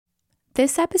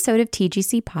This episode of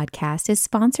TGC Podcast is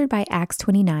sponsored by Acts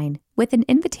 29 with an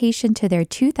invitation to their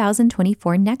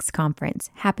 2024 Next Conference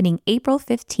happening April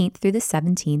 15th through the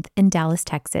 17th in Dallas,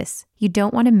 Texas. You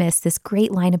don't want to miss this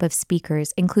great lineup of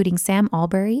speakers, including Sam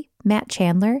Albury, Matt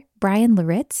Chandler, Brian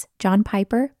Laritz, John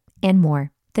Piper, and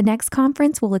more. The Next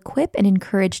Conference will equip and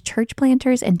encourage church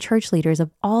planters and church leaders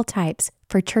of all types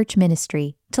for church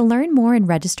ministry. To learn more and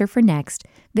register for Next,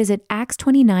 visit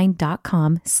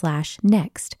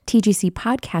acts29.com/next. TGC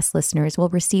Podcast listeners will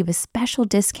receive a special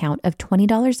discount of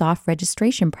 $20 off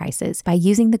registration prices by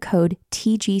using the code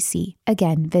TGC.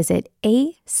 Again, visit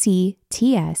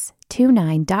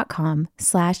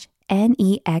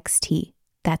acts29.com/next.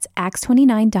 That's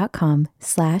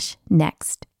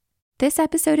acts29.com/next. This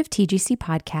episode of TGC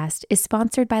Podcast is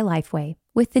sponsored by Lifeway.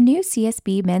 With the new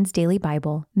CSB Men's Daily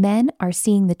Bible, men are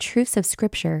seeing the truths of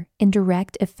Scripture in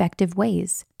direct, effective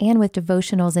ways. And with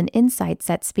devotionals and insights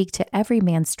that speak to every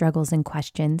man's struggles and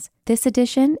questions, this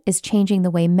edition is changing the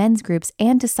way men's groups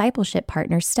and discipleship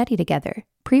partners study together.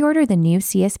 Pre-order the new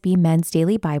CSB Men's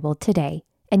Daily Bible today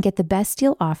and get the best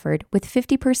deal offered with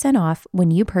 50% off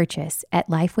when you purchase at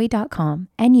Lifeway.com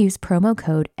and use promo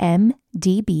code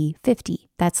MDB50.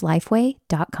 That's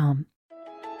Lifeway.com.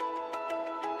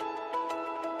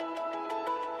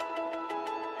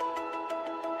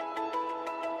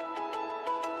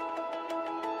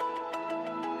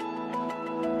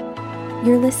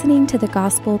 You're listening to the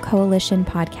Gospel Coalition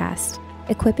podcast,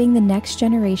 equipping the next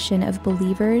generation of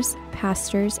believers,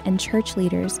 pastors, and church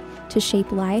leaders to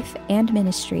shape life and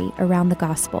ministry around the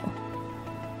gospel.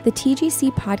 The TGC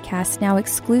podcast now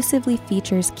exclusively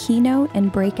features keynote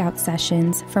and breakout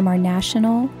sessions from our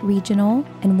national, regional,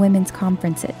 and women's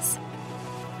conferences.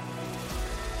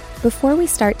 Before we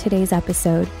start today's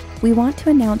episode, we want to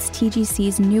announce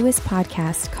TGC's newest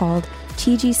podcast called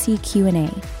TGC Q&A,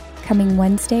 coming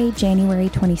Wednesday, January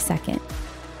 22nd.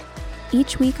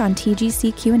 Each week on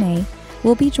TGC Q&A,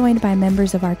 we'll be joined by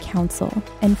members of our council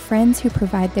and friends who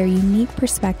provide their unique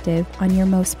perspective on your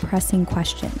most pressing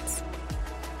questions.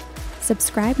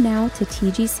 Subscribe now to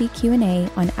TGC Q&A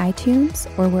on iTunes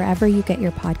or wherever you get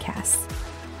your podcasts.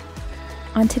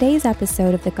 On today's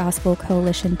episode of the Gospel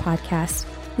Coalition podcast,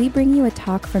 we bring you a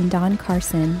talk from Don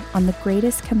Carson on the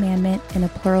greatest commandment in a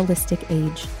pluralistic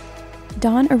age.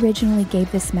 Don originally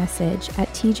gave this message at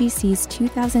TGC's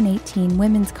 2018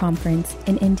 Women's Conference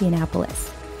in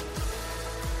Indianapolis.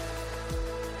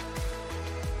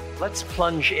 Let's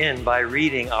plunge in by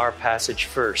reading our passage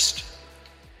first.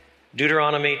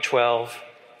 Deuteronomy 12,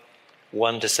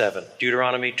 1-7.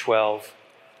 Deuteronomy 12,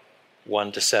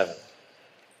 1-7.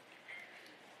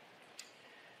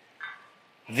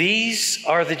 These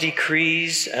are the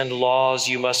decrees and laws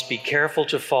you must be careful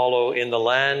to follow in the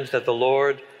land that the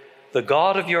Lord, the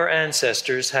God of your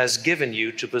ancestors, has given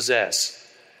you to possess,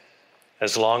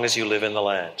 as long as you live in the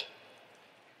land.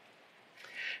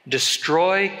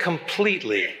 Destroy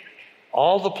completely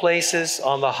all the places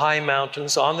on the high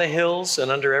mountains, on the hills,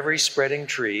 and under every spreading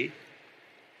tree,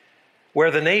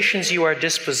 where the nations you are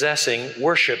dispossessing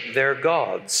worship their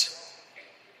gods.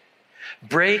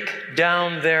 Break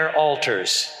down their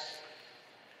altars,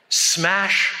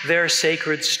 smash their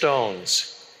sacred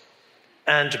stones,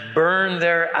 and burn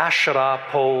their Asherah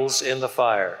poles in the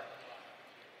fire.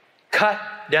 Cut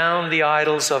down the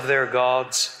idols of their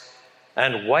gods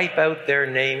and wipe out their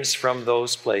names from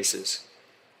those places.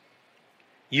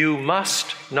 You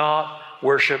must not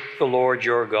worship the Lord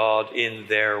your God in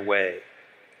their way.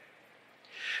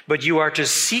 But you are to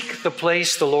seek the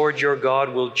place the Lord your God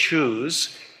will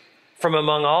choose from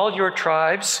among all your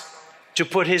tribes to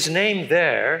put his name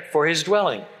there for his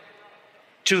dwelling.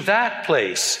 To that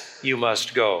place you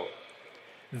must go.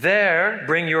 There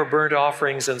bring your burnt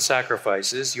offerings and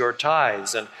sacrifices, your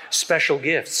tithes and special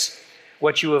gifts,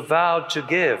 what you have vowed to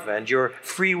give, and your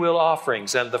freewill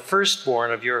offerings, and the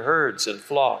firstborn of your herds and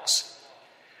flocks.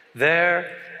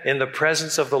 There, in the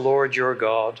presence of the Lord your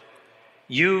God,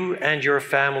 you and your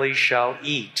family shall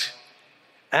eat,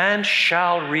 and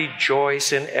shall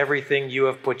rejoice in everything you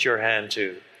have put your hand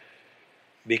to,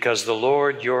 because the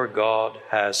Lord your God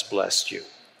has blessed you.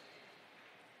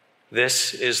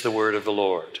 This is the word of the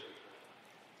Lord.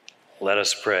 Let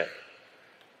us pray.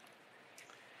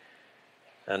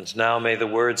 And now may the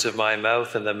words of my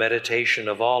mouth and the meditation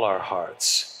of all our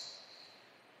hearts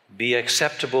be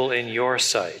acceptable in your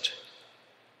sight,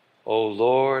 O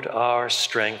Lord, our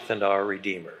strength and our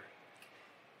Redeemer.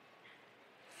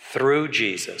 Through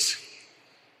Jesus.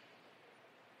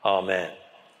 Amen.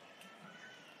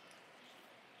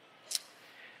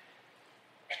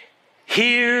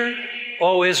 Hear,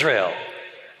 O Israel,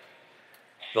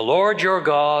 the Lord your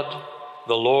God,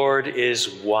 the Lord is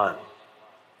one.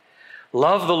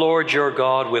 Love the Lord your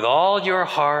God with all your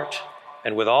heart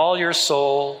and with all your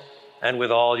soul and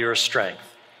with all your strength.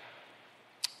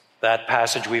 That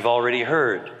passage we've already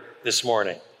heard this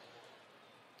morning.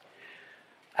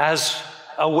 As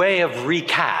a way of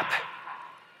recap,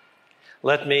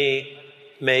 let me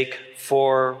make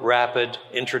 4 rapid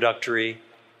introductory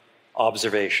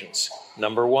observations.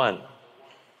 Number 1.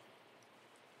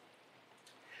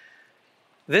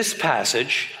 This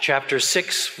passage, chapter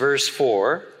 6, verse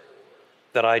 4,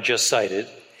 that I just cited,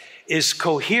 is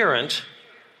coherent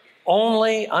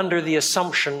only under the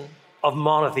assumption of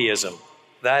monotheism.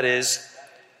 That is,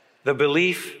 the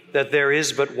belief that there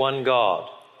is but one God.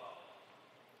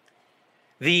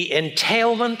 The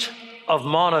entailment of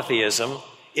monotheism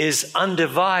is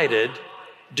undivided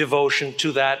devotion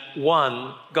to that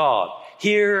one God.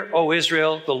 Hear, O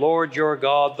Israel, the Lord your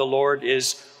God, the Lord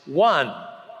is one.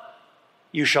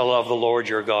 You shall love the Lord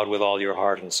your God with all your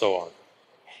heart, and so on.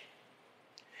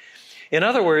 In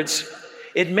other words,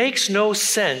 it makes no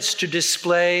sense to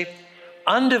display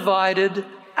undivided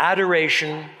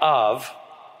adoration of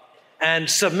and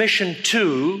submission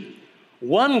to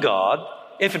one God,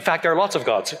 if in fact there are lots of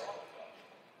gods.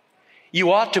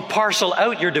 You ought to parcel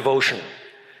out your devotion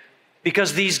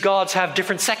because these gods have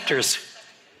different sectors.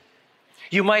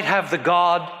 You might have the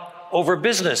God over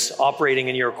business operating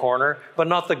in your corner, but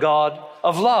not the God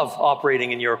of love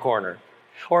operating in your corner.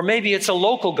 Or maybe it's a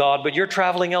local God, but you're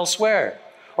traveling elsewhere.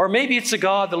 Or maybe it's a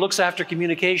God that looks after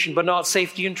communication, but not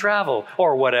safety in travel,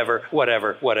 or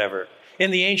whatever. In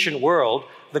the ancient world,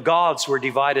 the gods were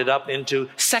divided up into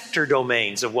sector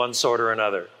domains of one sort or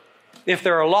another. If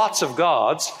there are lots of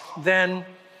gods, then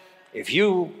if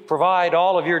you provide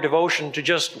all of your devotion to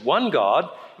just one God,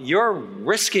 you're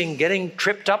risking getting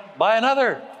tripped up by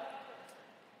another.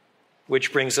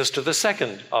 Which brings us to the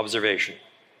second observation.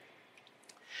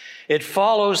 It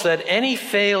follows that any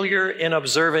failure in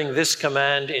observing this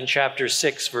command in chapter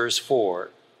 6, verse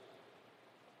 4,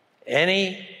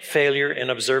 any failure in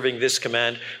observing this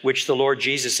command, which the Lord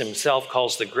Jesus himself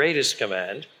calls the greatest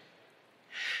command,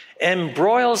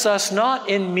 embroils us not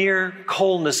in mere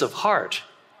coldness of heart,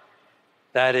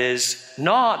 that is,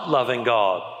 not loving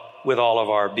God with all of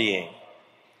our being.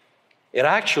 It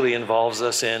actually involves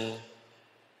us in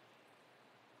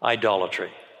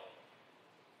idolatry.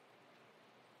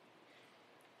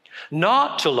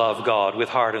 Not to love God with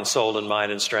heart and soul and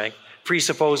mind and strength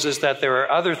presupposes that there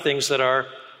are other things that are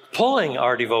pulling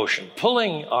our devotion,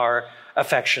 pulling our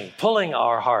affection, pulling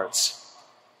our hearts.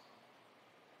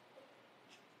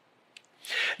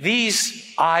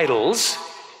 These idols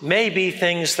may be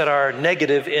things that are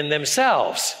negative in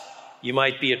themselves. You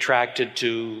might be attracted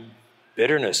to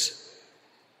bitterness,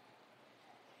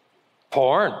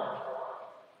 porn.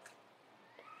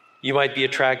 You might be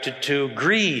attracted to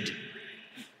greed,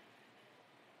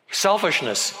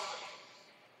 selfishness,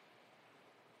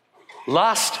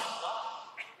 lust.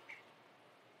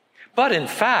 But in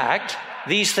fact,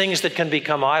 these things that can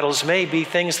become idols may be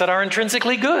things that are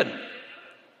intrinsically good.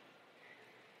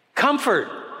 Comfort,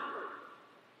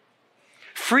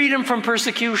 freedom from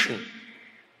persecution.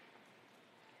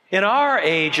 In our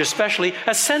age especially,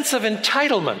 a sense of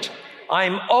entitlement.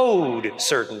 I'm owed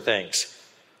certain things.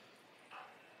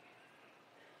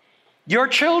 Your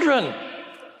children.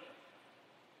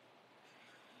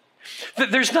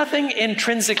 There's nothing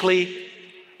intrinsically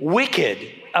wicked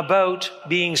about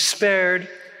being spared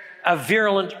a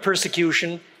virulent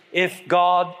persecution if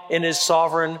God, in his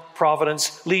sovereign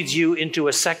providence, leads you into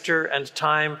a sector and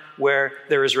time where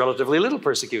there is relatively little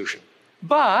persecution.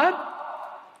 But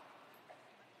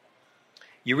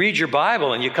you read your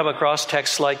Bible and you come across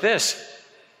texts like this.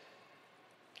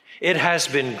 It has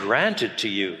been granted to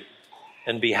you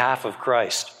in behalf of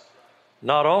Christ,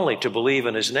 not only to believe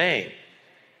in his name,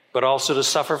 but also to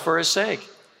suffer for his sake.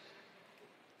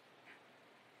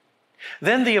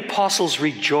 Then the apostles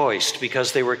rejoiced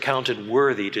because they were counted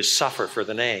worthy to suffer for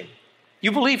the name.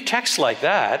 You believe texts like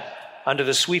that under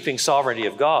the sweeping sovereignty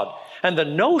of God, and the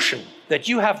notion that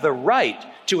you have the right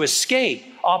to escape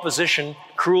opposition,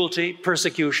 cruelty,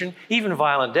 persecution, even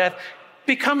violent death,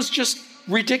 becomes just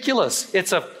ridiculous.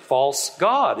 It's a false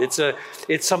god.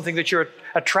 It's something that you're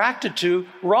attracted to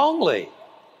wrongly.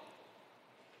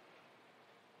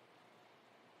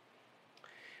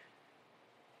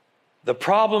 The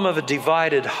problem of a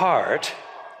divided heart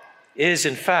is,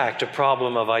 in fact, a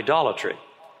problem of idolatry.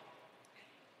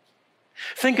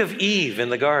 Think of Eve in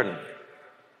the garden.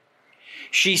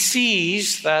 She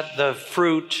sees that the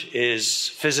fruit is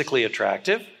physically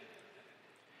attractive.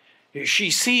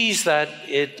 She sees that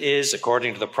it is,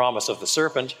 according to the promise of the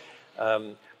serpent,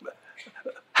 that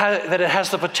it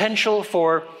has the potential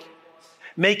for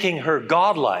making her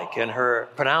godlike in her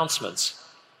pronouncements.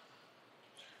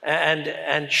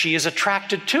 And she is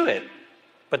attracted to it.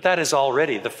 But that is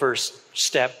already the first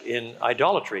step in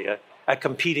idolatry, a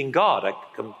competing God, a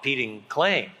competing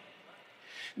claim.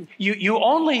 You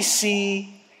only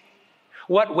see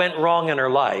what went wrong in her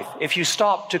life if you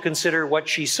stop to consider what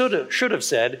she should have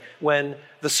said when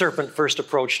the serpent first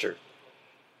approached her.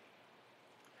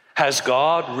 Has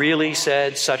God really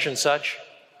said such and such?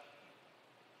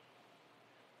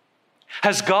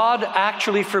 Has God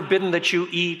actually forbidden that you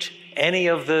eat any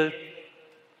of the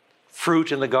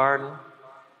fruit in the garden?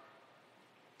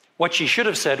 What she should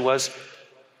have said was,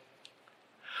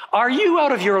 are you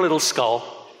out of your little skull?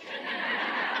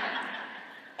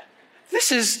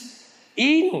 This is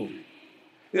Eden.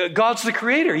 God's the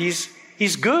creator.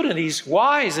 He's good and he's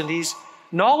wise and he's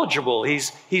knowledgeable.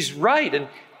 He's right and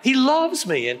he loves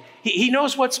me and he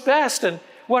knows what's best. And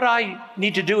what I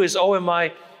need to do is owe him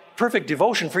my perfect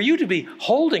devotion. For you to be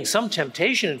holding some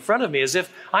temptation in front of me as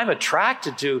if I'm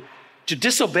attracted to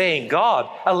disobeying God,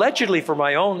 allegedly for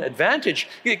my own advantage.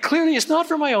 Clearly, it's not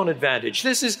for my own advantage.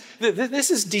 This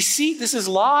is deceit. This is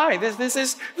lie.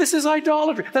 This is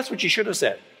idolatry. That's what she should have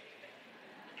said.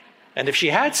 And if she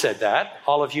had said that,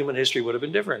 all of human history would have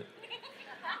been different.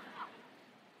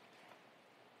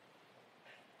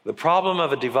 The problem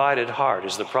of a divided heart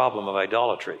is the problem of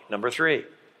idolatry. Number 3.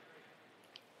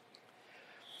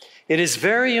 It is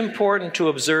very important to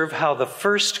observe how the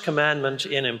first commandment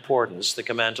in importance, the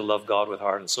command to love God with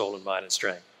heart and soul and mind and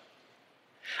strength,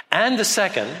 and the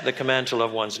second, the command to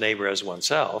love one's neighbor as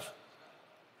oneself,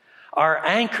 are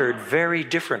anchored very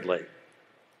differently.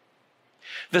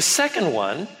 The second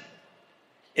one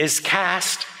is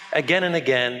cast again and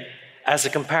again as a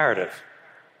comparative.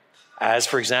 As,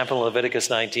 for example, in Leviticus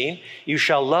 19, you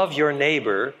shall love your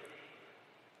neighbor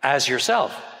as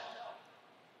yourself.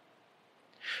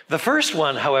 The first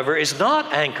one, however, is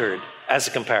not anchored as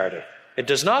a comparative. It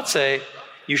does not say,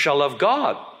 you shall love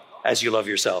God as you love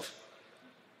yourself.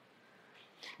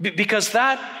 Because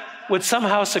that would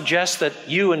somehow suggest that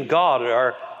you and God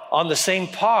are on the same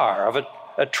par of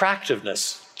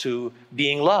attractiveness to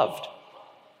being loved.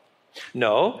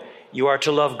 No, you are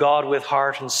to love God with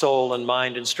heart and soul and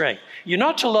mind and strength. You're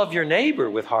not to love your neighbor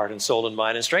with heart and soul and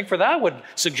mind and strength, for that would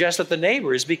suggest that the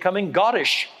neighbor is becoming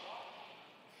Godish.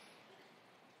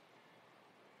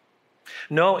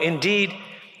 No, indeed,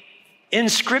 in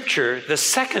Scripture, the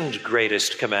second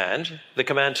greatest command, the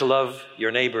command to love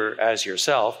your neighbor as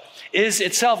yourself, is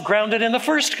itself grounded in the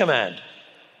first command.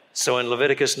 So in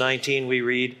Leviticus 19 we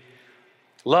read,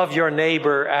 love your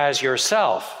neighbor as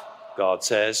yourself, God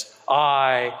says,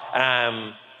 I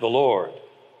am the Lord.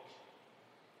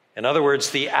 In other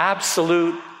words, the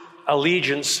absolute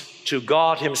allegiance to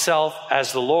God himself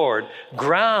as the Lord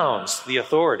grounds the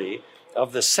authority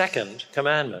of the second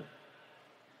commandment.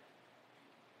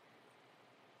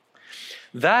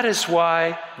 That is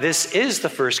why this is the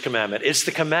first commandment. It's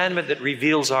the commandment that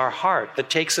reveals our heart, that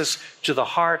takes us to the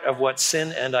heart of what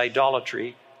sin and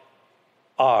idolatry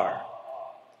are.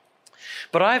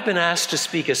 But I've been asked to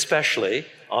speak especially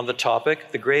on the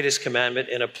topic, the greatest commandment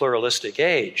in a pluralistic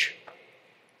age.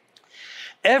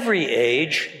 Every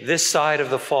age this side of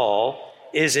the fall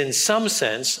is in some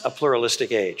sense a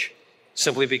pluralistic age,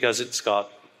 simply because it's got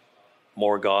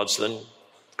more gods than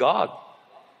God.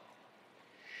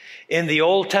 In the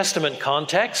Old Testament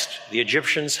context, the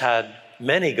Egyptians had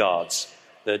many gods,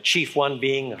 the chief one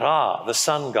being Ra, the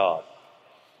sun god.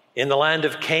 In the land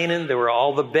of Canaan, there were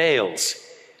all the Baals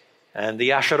and the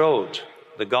Asherot,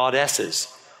 the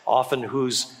goddesses, often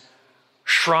whose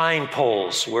shrine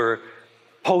poles were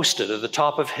posted at the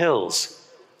top of hills,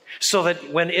 so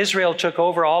that when Israel took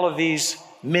over, all of these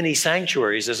mini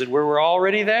sanctuaries, as it were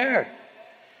already there.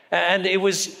 And it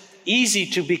was easy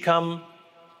to become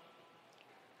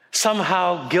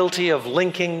somehow guilty of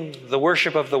linking the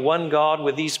worship of the one God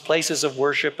with these places of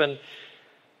worship, and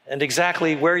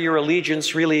exactly where your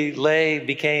allegiance really lay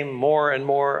became more and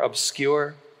more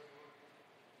obscure.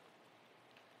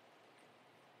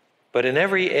 But in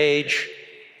every age,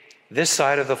 this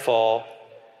side of the fall,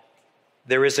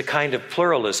 there is a kind of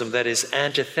pluralism that is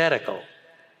antithetical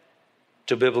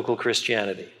to biblical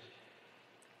Christianity.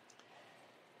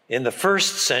 In the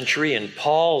first century, in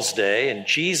Paul's day, in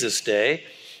Jesus' day,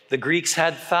 the Greeks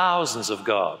had thousands of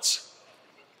gods.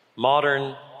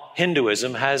 Modern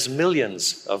Hinduism has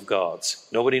millions of gods.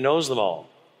 Nobody knows them all.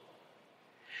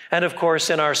 And of course,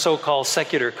 in our so-called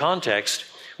secular context,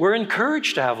 we're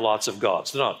encouraged to have lots of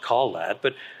gods. They're not called that,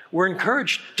 but we're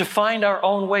encouraged to find our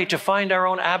own way, to find our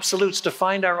own absolutes, to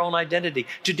find our own identity,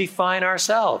 to define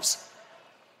ourselves,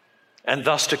 and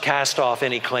thus to cast off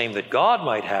any claim that God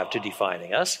might have to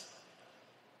defining us.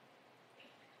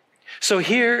 So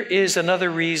here is another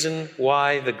reason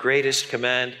why the greatest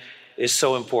command is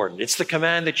so important. It's the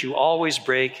command that you always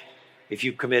break if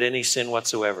you commit any sin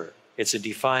whatsoever. It's a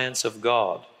defiance of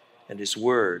God and His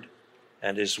Word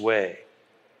and His way.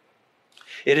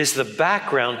 It is the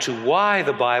background to why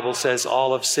the Bible says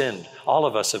all have sinned. All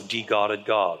of us have de-godded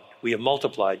God. We have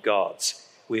multiplied gods.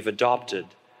 We've adopted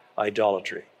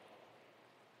idolatry.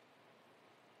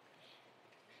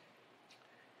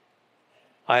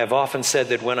 I have often said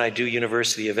that when I do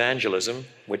university evangelism,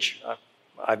 which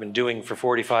I've been doing for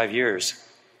 45 years,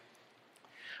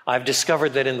 I've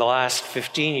discovered that in the last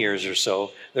 15 years or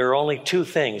so, there are only two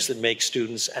things that make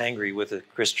students angry with a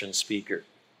Christian speaker.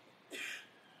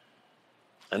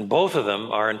 And both of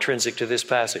them are intrinsic to this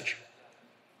passage.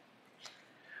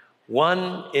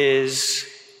 One is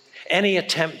any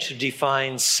attempt to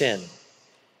define sin.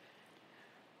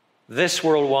 This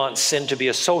world wants sin to be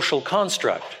a social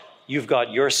construct. You've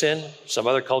got your sin, some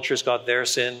other culture's got their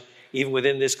sin. Even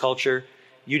within this culture,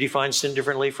 you define sin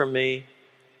differently from me.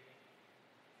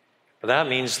 But that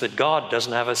means that God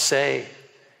doesn't have a say.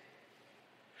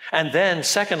 And then,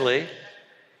 secondly,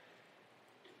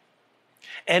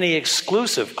 any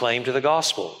exclusive claim to the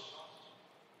gospel.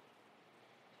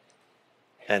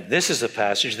 And this is a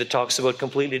passage that talks about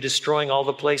completely destroying all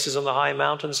the places on the high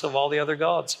mountains of all the other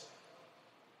gods.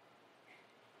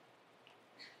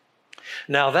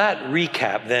 Now that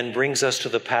recap then brings us to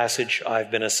the passage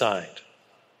I've been assigned.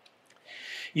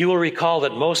 You will recall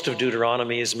that most of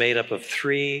Deuteronomy is made up of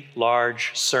 3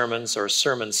 large sermons or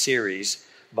sermon series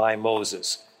by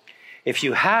Moses. If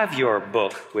you have your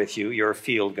book with you, your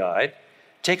field guide,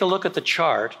 take a look at the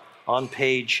chart on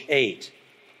page 8.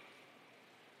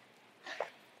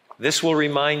 This will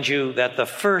remind you that the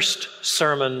first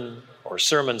sermon or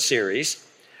sermon series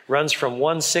runs from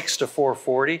 1:6 to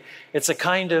 440. It's a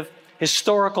kind of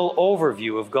historical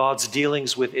overview of God's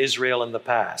dealings with Israel in the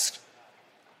past.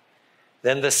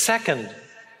 Then the second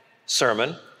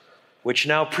sermon, which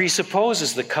now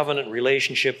presupposes the covenant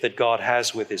relationship that God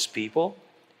has with His people,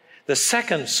 the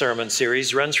second sermon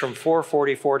series runs from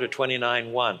 444 to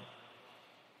 29:1.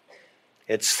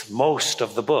 It's most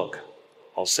of the book.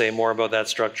 I'll say more about that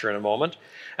structure in a moment.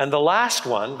 And the last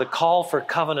one, the call for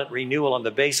covenant renewal on the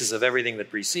basis of everything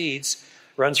that precedes,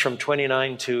 runs from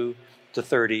 29:2 to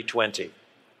 30:20.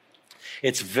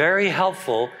 It's very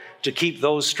helpful to keep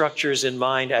those structures in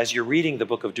mind as you're reading the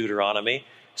book of Deuteronomy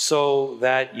so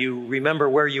that you remember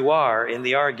where you are in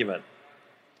the argument.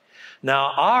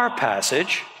 Now, our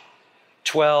passage,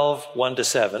 12:1 to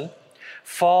 7,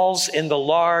 falls in the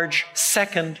large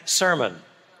second sermon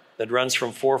that runs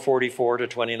from 444 to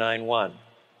 29:1.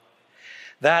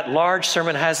 That large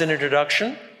sermon has an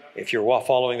introduction, if you're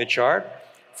following the chart,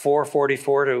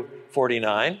 444 to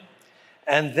 49,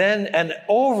 and then an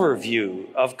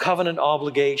overview of covenant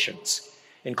obligations,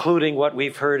 including what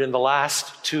we've heard in the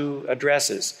last 2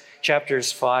 addresses,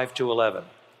 chapters 5 to 11.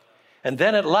 And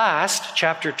then at last,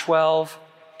 chapter 12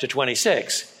 to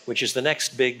 26, which is the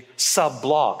next big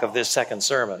sub-block of this second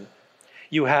sermon,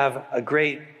 you have a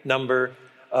great number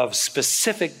of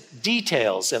specific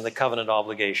details in the covenant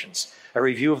obligations, a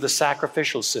review of the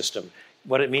sacrificial system,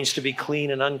 what it means to be clean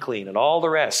and unclean, and all the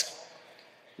rest,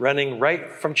 running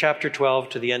right from chapter 12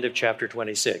 to the end of chapter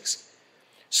 26.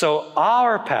 So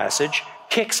our passage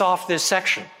kicks off this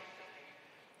section,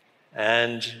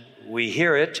 and we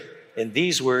hear it in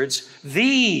these words: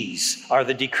 "These are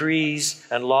the decrees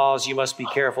and laws you must be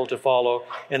careful to follow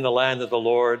in the land that the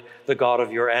Lord, the God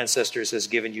of your ancestors, has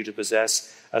given you to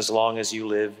possess as long as you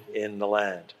live in the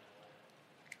land."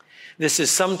 This is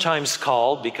sometimes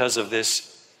called, because of this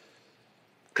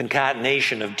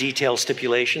concatenation of detailed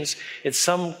stipulations, it's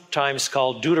sometimes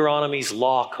called Deuteronomy's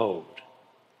law code.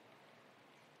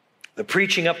 The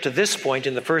preaching up to this point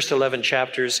in the first 11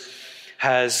 chapters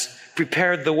has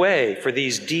prepared the way for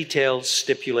these detailed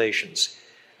stipulations.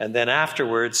 And then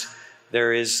afterwards,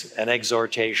 there is an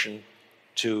exhortation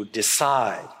to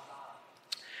decide.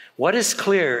 What is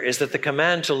clear is that the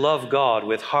command to love God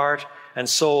with heart and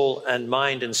soul and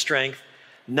mind and strength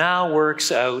now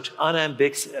works out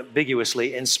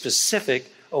unambiguously in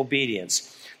specific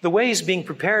obedience. The way is being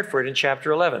prepared for it in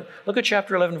chapter 11. Look at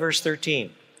chapter 11, verse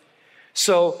 13.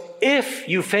 "So if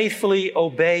you faithfully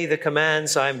obey the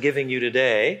commands I'm giving you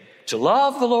today, to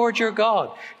love the Lord your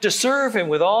God, to serve Him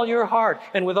with all your heart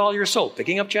and with all your soul,"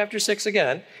 picking up chapter 6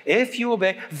 again, "if you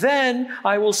obey, then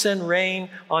I will send rain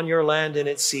on your land in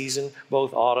its season,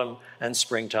 both autumn and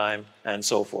springtime," and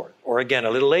so forth. Or again,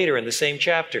 a little later in the same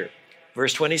chapter,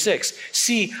 verse 26,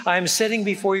 "See, I am setting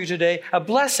before you today a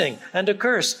blessing and a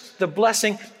curse. The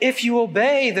blessing, if you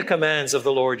obey the commands of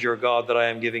the Lord your God that I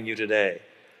am giving you today.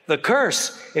 The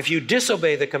curse, if you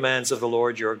disobey the commands of the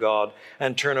Lord your God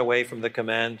and turn away from the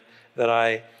command that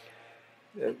I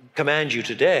command you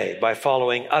today by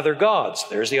following other gods.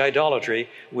 There's the idolatry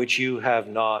which you have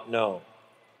not known.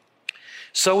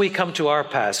 So we come to our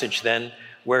passage then,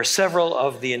 where several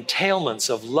of the entailments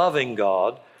of loving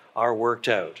God are worked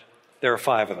out. There are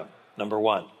 5 of them. Number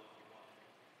 1.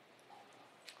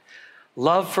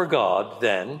 Love for God,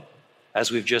 then,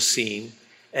 as we've just seen,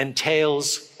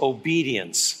 entails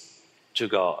obedience to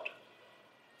God.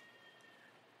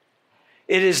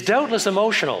 It is doubtless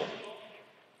emotional.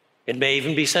 It may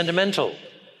even be sentimental,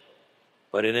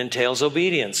 but it entails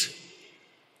obedience.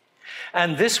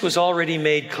 And this was already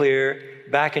made clear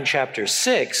back in chapter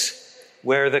 6,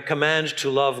 where the command to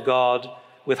love God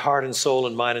with heart and soul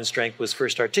and mind and strength was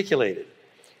first articulated.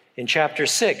 In chapter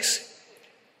 6,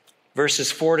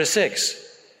 verses 4 to 6,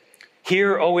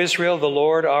 "Hear, O Israel, the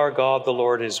Lord our God, the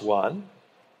Lord is one."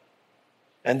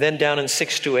 And then down in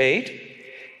 6 to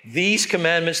 8, "These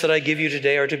commandments that I give you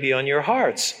today are to be on your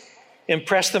hearts.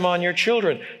 Impress them on your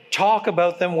children. Talk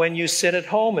about them when you sit at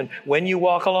home and when you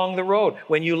walk along the road,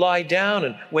 when you lie down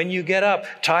and when you get up.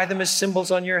 Tie them as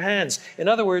symbols on your hands." In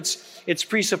other words, it's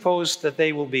presupposed that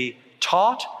they will be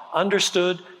taught,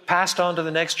 understood, passed on to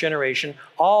the next generation,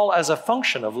 all as a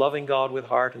function of loving God with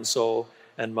heart and soul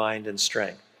and mind and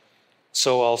strength.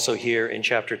 So also here in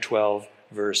chapter 12,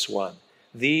 verse 1.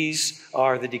 "These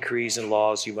are the decrees and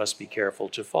laws you must be careful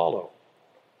to follow."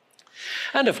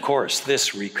 And of course,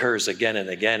 this recurs again and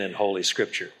again in Holy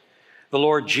Scripture. The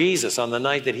Lord Jesus, on the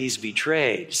night that he's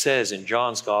betrayed, says in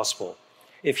John's Gospel,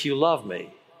 "If you love me,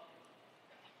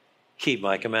 keep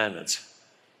my commandments."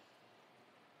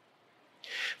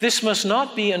 This must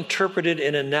not be interpreted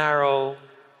in a narrow,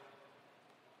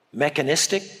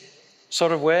 mechanistic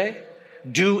sort of way.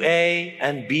 Do A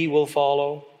and B will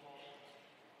follow.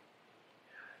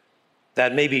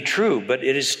 That may be true, but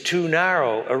it is too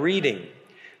narrow a reading.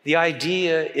 The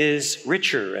idea is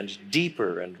richer and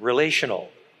deeper and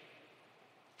relational.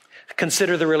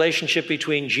 Consider the relationship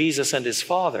between Jesus and his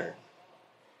Father.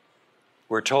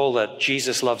 We're told that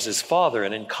Jesus loves his Father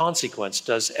and in consequence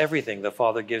does everything the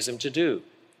Father gives him to do.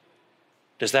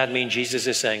 Does that mean Jesus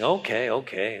is saying,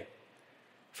 okay,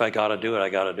 if I got to do it, I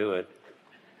got to do it?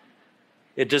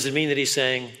 It doesn't mean that he's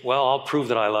saying, well, I'll prove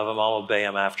that I love him, I'll obey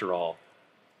him after all.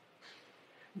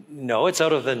 No, it's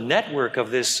out of the network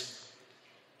of this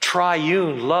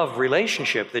triune love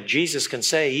relationship that Jesus can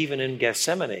say, even in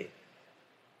Gethsemane,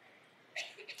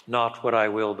 "Not what I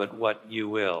will, but what you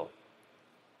will."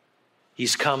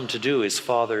 He's come to do his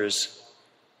Father's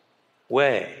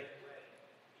way.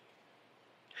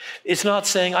 It's not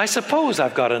saying, I suppose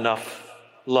I've got enough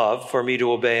love for me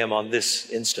to obey him on this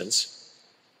instance.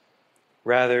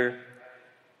 Rather,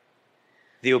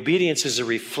 the obedience is a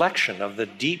reflection of the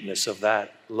deepness of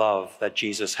that love that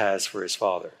Jesus has for his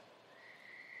Father.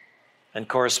 And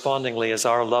correspondingly, as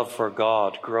our love for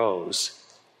God grows,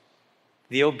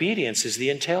 the obedience is the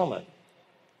entailment.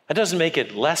 That doesn't make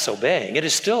it less obeying. It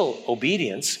is still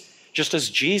obedience, just as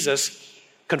Jesus'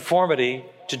 conformity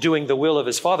to doing the will of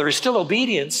his Father is still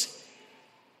obedience,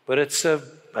 but it's an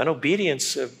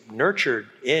obedience nurtured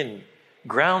in,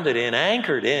 grounded in,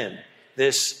 anchored in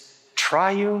this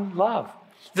triune love.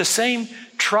 The same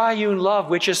triune love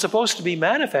which is supposed to be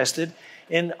manifested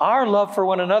in our love for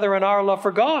one another and our love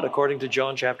for God, according to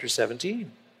John chapter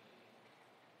 17.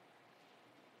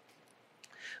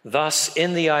 Thus,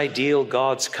 in the ideal,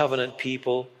 God's covenant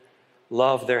people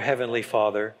love their heavenly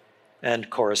Father and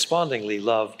correspondingly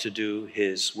love to do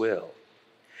his will.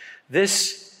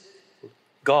 This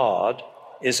God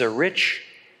is a rich,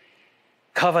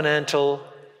 covenantal,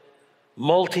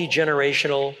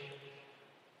 multi-generational,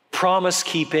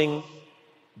 promise-keeping,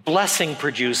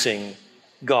 blessing-producing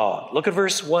God. Look at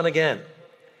verse 1 again.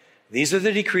 "These are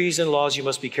the decrees and laws you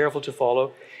must be careful to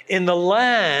follow in the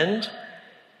land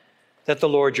that the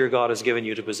Lord your God has given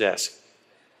you to possess."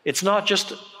 It's not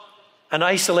just an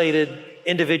isolated,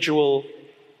 individual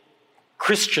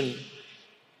Christian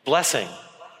blessing.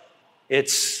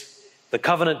 It's the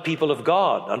covenant people of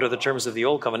God under the terms of the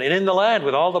Old Covenant. And in the land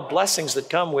with all the blessings that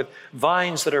come with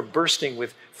vines that are bursting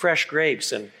with fresh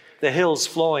grapes and the hills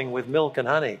flowing with milk and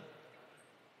honey.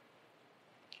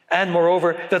 And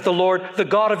moreover, that the Lord, the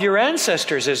God of your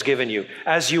ancestors, has given you.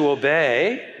 As you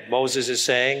obey, Moses is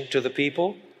saying to the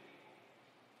people,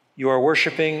 you are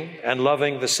worshiping and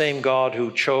loving the same God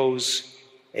who chose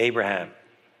Abraham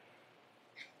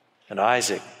and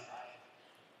Isaac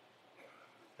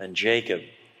and Jacob,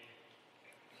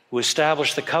 who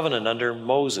established the covenant under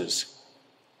Moses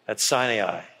at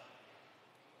Sinai.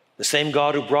 The same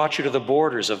God who brought you to the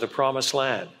borders of the promised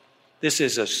land. This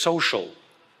is a social,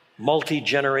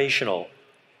 multi-generational,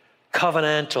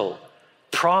 covenantal,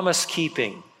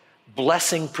 promise-keeping,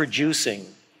 blessing-producing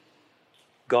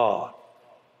God.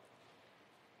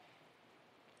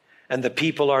 And the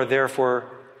people are therefore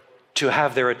to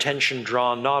have their attention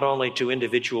drawn not only to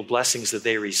individual blessings that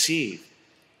they receive,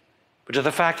 but to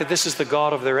the fact that this is the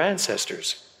God of their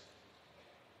ancestors.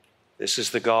 This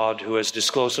is the God who has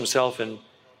disclosed himself in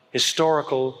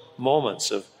historical moments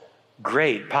of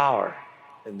great power,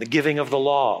 in the giving of the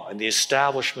law and the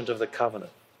establishment of the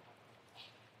covenant.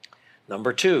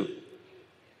 Number 2,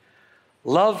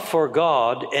 love for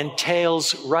God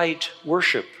entails right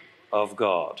worship of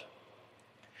God.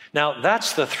 Now,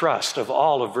 that's the thrust of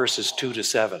all of verses 2 to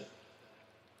 7.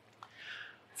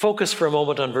 Focus for a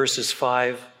moment on verses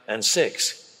 5 and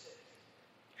 6.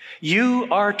 You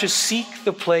are to seek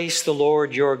the place the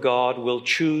Lord your God will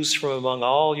choose from among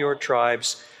all your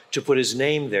tribes to put his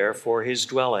name there for his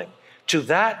dwelling. To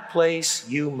that place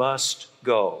you must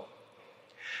go.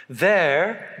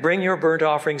 There, bring your burnt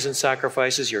offerings and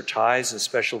sacrifices, your tithes and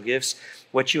special gifts,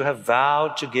 what you have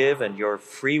vowed to give, and your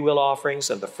free will offerings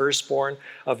and the firstborn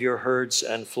of your herds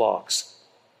and flocks.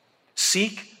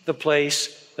 Seek the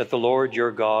place that the Lord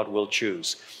your God will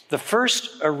choose. The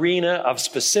first arena of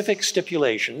specific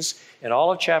stipulations in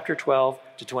all of chapter 12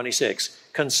 to 26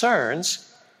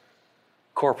 concerns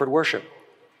corporate worship.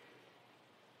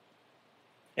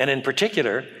 And in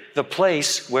particular, the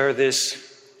place where this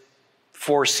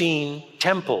foreseen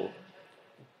temple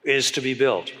is to be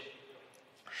built.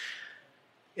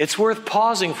 It's worth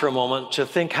pausing for a moment to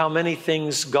think how many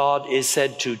things God is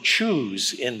said to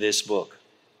choose in this book.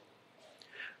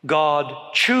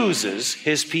 God chooses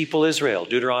his people Israel,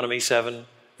 Deuteronomy 7,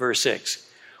 verse 6.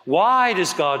 Why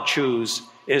does God choose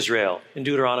Israel in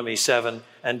Deuteronomy 7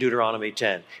 and Deuteronomy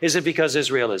 10? Is it because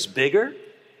Israel is bigger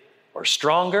or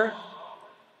stronger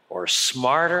or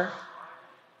smarter?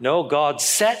 No, God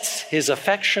sets his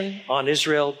affection on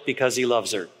Israel because he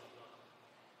loves her.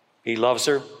 He loves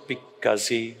her because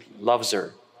he loves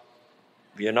her.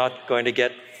 You're not going to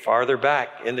get farther back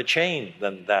in the chain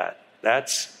than that.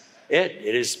 That's it.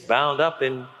 It is bound up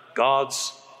in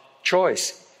God's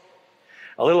choice.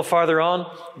 A little farther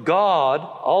on, God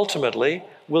ultimately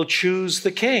will choose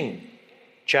the king.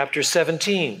 Chapter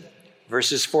 17,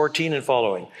 verses 14 and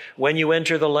following. When you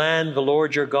enter the land the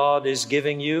Lord your God is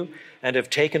giving you, and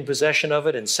have taken possession of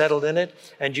it and settled in it,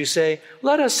 and you say,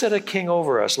 let us set a king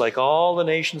over us like all the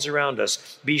nations around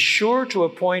us. Be sure to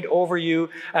appoint over you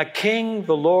a king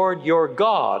the Lord your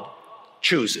God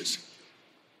chooses.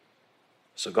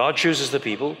 So God chooses the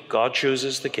people, God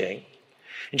chooses the king.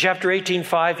 In chapter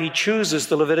 18:5, he chooses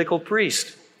the Levitical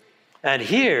priest. And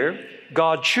here,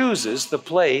 God chooses the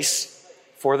place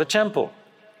for the temple.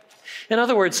 In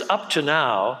other words, up to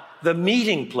now, the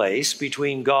meeting place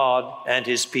between God and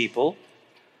his people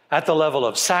at the level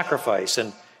of sacrifice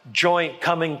and joint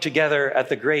coming together at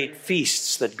the great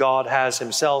feasts that God has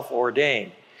himself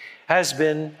ordained has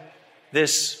been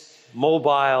this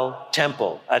mobile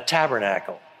temple, a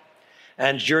tabernacle.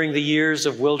 And during the years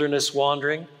of wilderness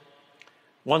wandering,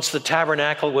 once the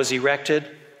tabernacle was erected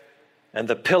and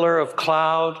the pillar of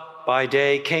cloud by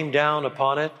day came down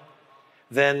upon it,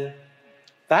 then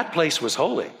that place was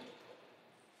holy.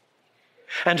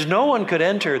 And no one could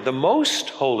enter the most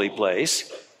holy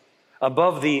place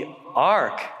above the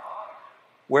ark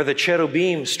where the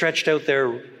cherubim stretched out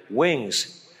their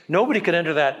wings. Nobody could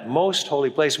enter that most holy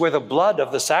place where the blood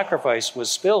of the sacrifice was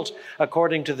spilt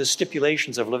according to the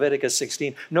stipulations of Leviticus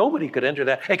 16. Nobody could enter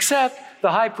that except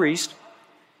the high priest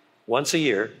once a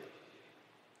year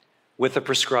with the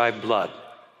prescribed blood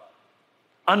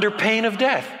under pain of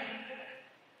death.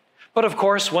 But of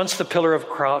course, once the pillar of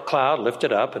cloud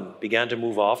lifted up and began to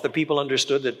move off, the people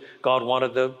understood that God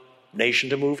wanted the nation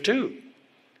to move too.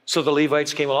 So the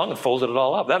Levites came along and folded it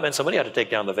all up. That meant somebody had to take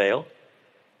down the veil.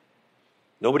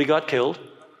 Nobody got killed.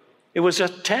 It was a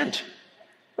tent.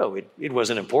 Well, it was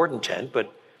an important tent, but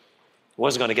it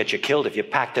wasn't going to get you killed if you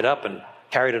packed it up and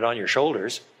carried it on your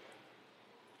shoulders.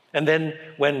 And then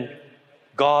when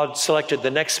God selected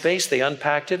the next space, they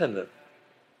unpacked it and the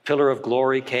pillar of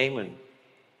glory came and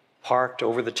parked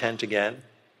over the tent again.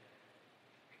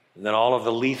 And then all of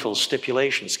the lethal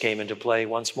stipulations came into play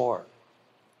once more.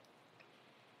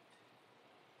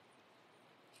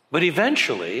 But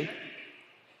eventually,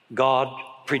 God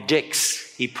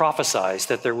predicts, he prophesies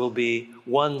that there will be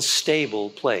one stable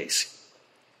place.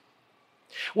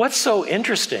 What's so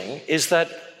interesting is that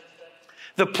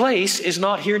the place is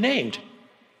not here named.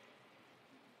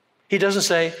 He doesn't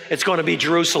say it's going to be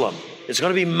Jerusalem. It's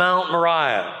going to be Mount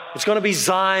Moriah. It's going to be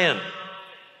Zion.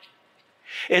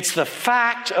 It's the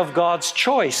fact of God's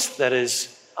choice that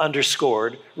is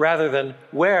underscored, rather than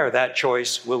where that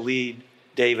choice will lead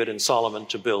David and Solomon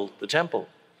to build the temple.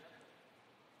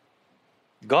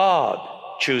 God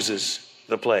chooses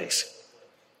the place.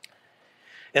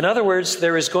 In other words,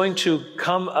 there is going to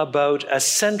come about a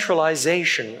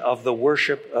centralization of the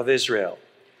worship of Israel.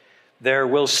 There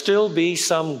will still be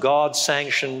some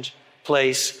God-sanctioned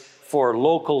place for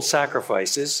local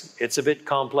sacrifices. It's a bit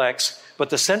complex, but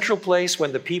the central place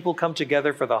when the people come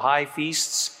together for the high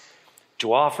feasts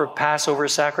to offer Passover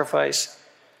sacrifice,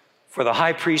 for the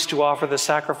high priest to offer the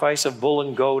sacrifice of bull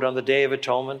and goat on the Day of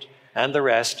Atonement, and the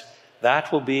rest,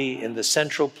 that will be in the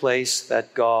central place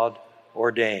that God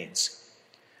ordains.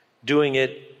 Doing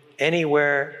it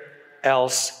anywhere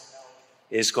else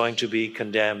is going to be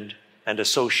condemned and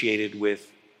associated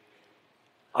with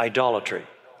idolatry.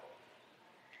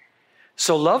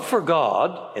 So love for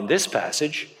God, in this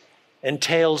passage,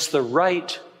 entails the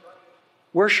right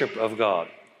worship of God.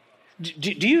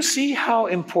 Do you see how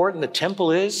important the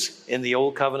temple is in the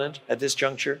Old Covenant at this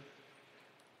juncture?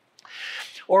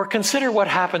 Or consider what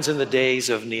happens in the days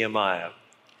of Nehemiah.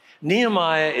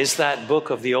 Nehemiah is that book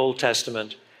of the Old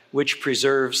Testament which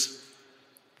preserves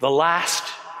the last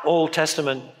Old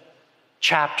Testament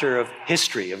chapter of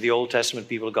history of the Old Testament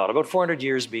people of God, about 400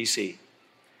 years BC.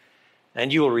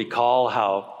 And you will recall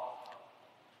how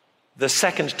the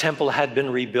second temple had been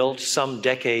rebuilt some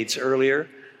decades earlier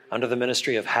under the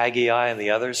ministry of Haggai and the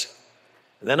others.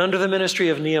 And then under the ministry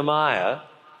of Nehemiah,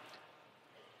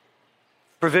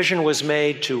 provision was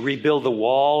made to rebuild the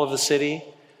wall of the city.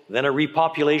 Then a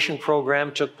repopulation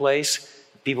program took place.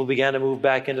 People began to move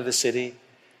back into the city,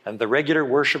 and the regular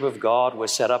worship of God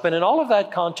was set up. And in all of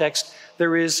that context,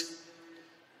 there is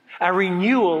a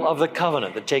renewal of the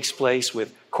covenant that takes place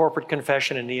with corporate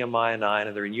confession in Nehemiah 9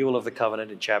 and the renewal of the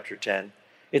covenant in chapter 10.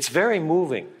 It's very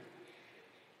moving.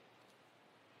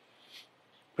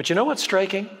 But you know what's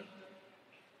striking?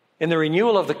 In the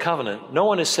renewal of the covenant,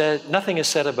 nothing is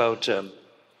said about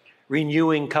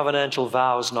renewing covenantal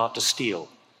vows not to steal,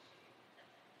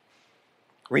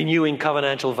 renewing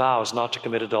covenantal vows not to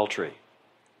commit adultery,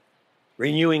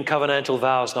 renewing covenantal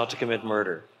vows not to commit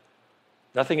murder.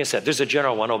 Nothing is said. There's a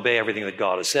general one, obey everything that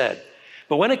God has said.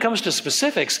 But when it comes to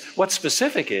specifics, what's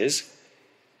specific is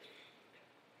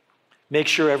make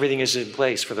sure everything is in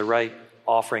place for the right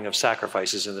offering of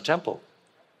sacrifices in the temple.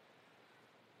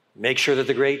 Make sure that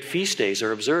the great feast days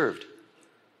are observed.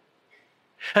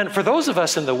 And for those of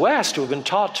us in the West who have been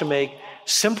taught to make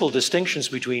simple distinctions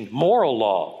between moral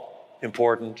law,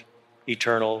 important,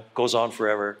 eternal, goes on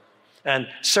forever, and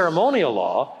ceremonial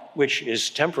law, which is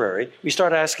temporary, we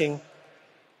start asking,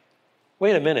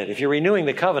 wait a minute, if you're renewing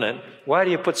the covenant, why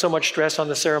do you put so much stress on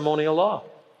the ceremonial law?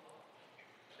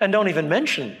 And don't even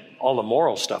mention all the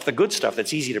moral stuff, the good stuff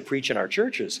that's easy to preach in our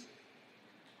churches.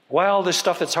 Why all this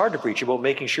stuff that's hard to preach about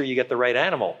making sure you get the right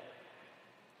animal?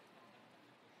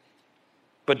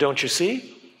 But don't you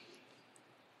see?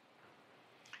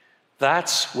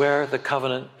 That's where the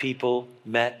covenant people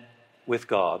met with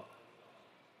God.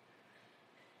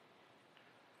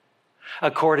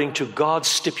 According to God's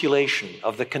stipulation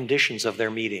of the conditions of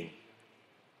their meeting,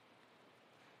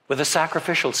 with a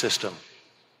sacrificial system,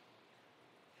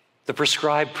 the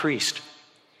prescribed priest.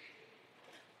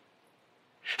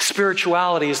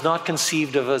 Spirituality is not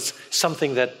conceived of as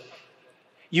something that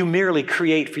you merely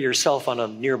create for yourself on a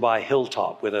nearby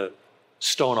hilltop with a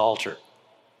stone altar.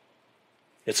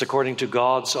 It's according to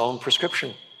God's own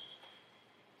prescription,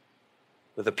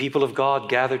 with the people of God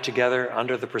gathered together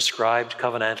under the prescribed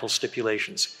covenantal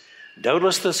stipulations.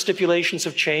 Doubtless the stipulations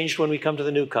have changed when we come to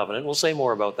the new covenant. We'll say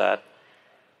more about that.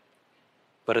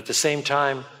 But at the same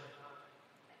time,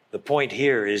 the point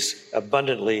here is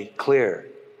abundantly clear.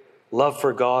 Love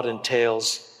for God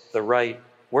entails the right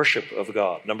worship of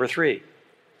God. Number 3,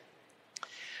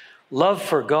 love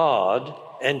for God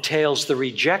entails the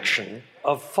rejection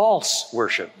of false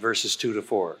worship, verses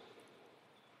 2-4.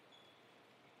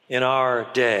 In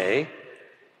our day,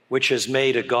 which has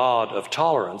made a God of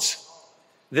tolerance,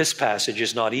 this passage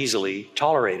is not easily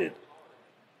tolerated.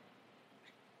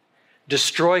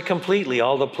 Destroy completely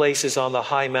all the places on the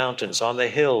high mountains, on the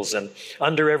hills, and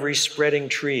under every spreading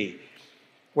tree,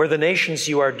 where the nations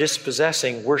you are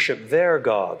dispossessing worship their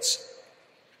gods.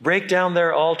 Break down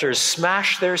their altars,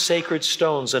 smash their sacred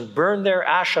stones, and burn their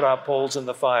Asherah poles in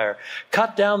the fire.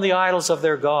 Cut down the idols of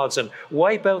their gods and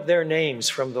wipe out their names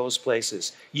from those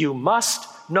places. You must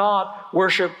not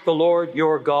worship the Lord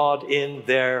your God in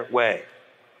their way.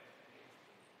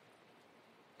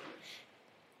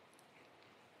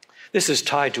 This is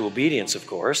tied to obedience, of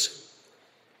course.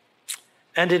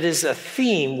 And it is a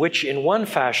theme which, in one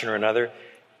fashion or another,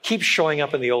 keeps showing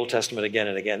up in the Old Testament again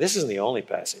and again. This isn't the only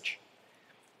passage.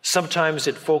 Sometimes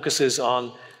it focuses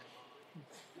on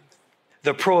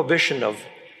the prohibition of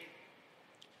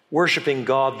worshiping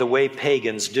God the way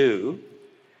pagans do.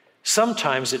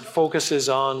 Sometimes it focuses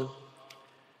on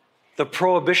the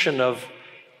prohibition of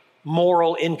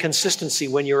moral inconsistency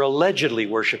when you're allegedly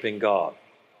worshiping God.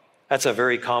 That's a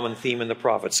very common theme in the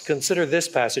prophets. Consider this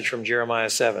passage from Jeremiah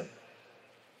 7.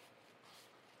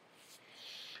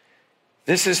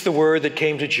 This is the word that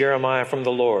came to Jeremiah from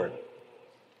the Lord.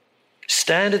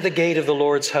 Stand at the gate of the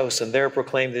Lord's house and there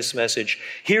proclaim this message.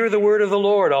 Hear the word of the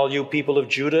Lord, all you people of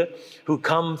Judah who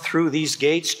come through these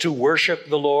gates to worship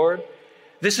the Lord.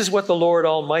 This is what the Lord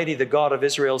Almighty, the God of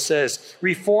Israel, says.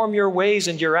 Reform your ways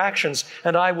and your actions,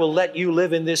 and I will let you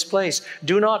live in this place.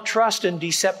 Do not trust in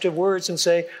deceptive words and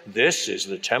say, this is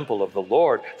the temple of the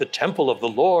Lord, the temple of the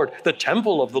Lord, the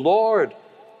temple of the Lord.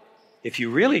 If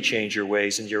you really change your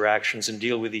ways and your actions and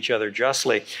deal with each other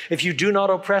justly, if you do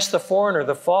not oppress the foreigner,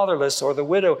 the fatherless, or the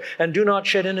widow, and do not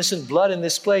shed innocent blood in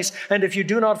this place, and if you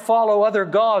do not follow other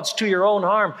gods to your own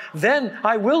harm, then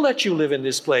I will let you live in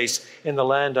this place, in the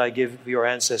land I give your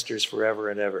ancestors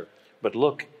forever and ever. But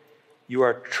look, you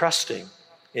are trusting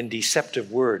in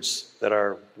deceptive words that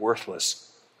are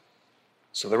worthless.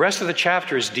 So the rest of the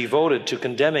chapter is devoted to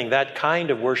condemning that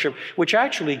kind of worship, which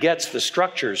actually gets the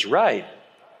structures right,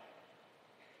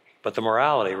 but the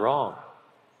morality wrong.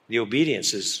 The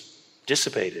obedience is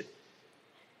dissipated.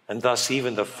 And thus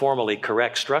even the formally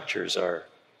correct structures are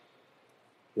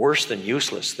worse than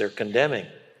useless. They're condemning.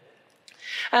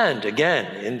 And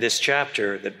again, in this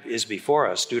chapter that is before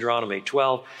us, Deuteronomy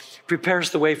 12, prepares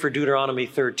the way for Deuteronomy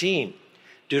 13.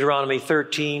 Deuteronomy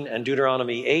 13 and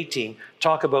Deuteronomy 18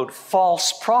 talk about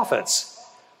false prophets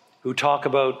who talk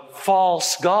about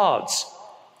false gods.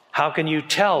 How can you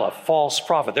tell a false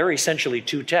prophet? There are essentially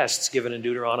two tests given in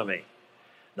Deuteronomy.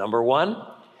 Number one,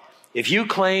 if you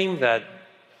claim that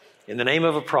in the name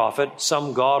of a prophet,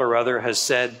 some god or other has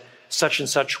said such and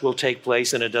such will take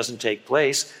place and it doesn't take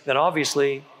place, then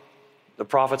obviously the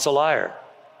prophet's a liar.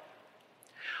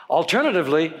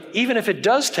 Alternatively, even if it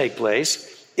does take place,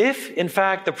 if in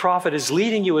fact the prophet is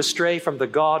leading you astray from the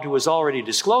God who has already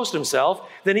disclosed himself,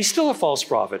 then he's still a false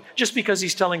prophet. Just because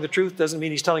he's telling the truth doesn't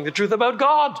mean he's telling the truth about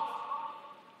God.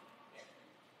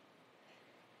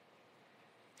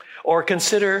 Or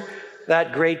consider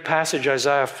that great passage,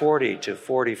 Isaiah 40 to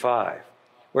 45,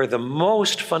 where the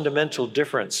most fundamental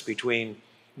difference between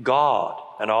God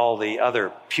and all the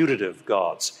other putative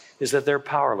gods is that they're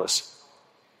powerless.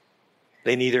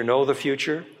 They neither know the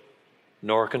future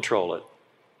nor control it.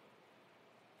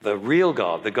 The real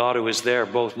God, the God who is there,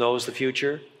 both knows the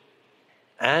future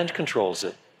and controls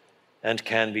it and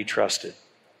can be trusted.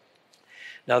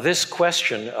 Now, this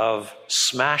question of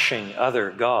smashing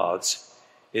other gods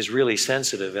is really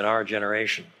sensitive in our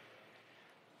generation.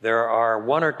 There are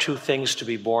one or two things to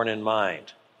be borne in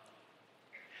mind.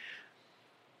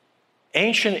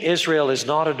 Ancient Israel is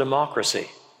not a democracy.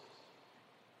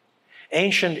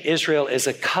 Ancient Israel is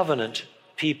a covenant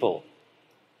people.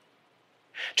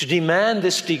 To demand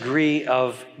this degree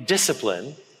of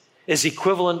discipline is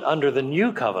equivalent under the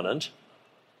new covenant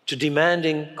to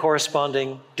demanding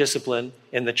corresponding discipline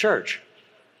in the church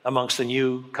amongst the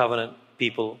new covenant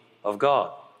people of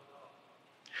God.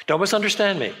 Don't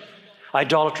misunderstand me.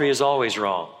 Idolatry is always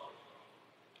wrong.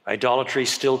 Idolatry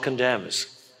still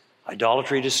condemns.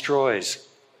 Idolatry destroys.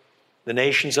 The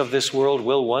nations of this world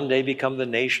will one day become the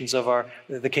nations of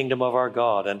the kingdom of our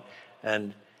God,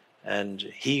 and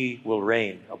he will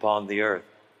reign upon the earth.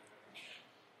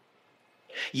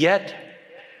 Yet,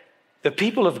 the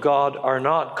people of God are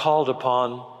not called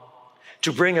upon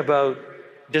to bring about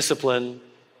discipline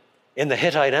in the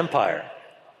Hittite Empire,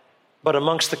 but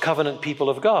amongst the covenant people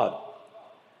of God.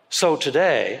 So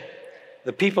today,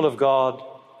 the people of God,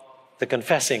 the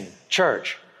confessing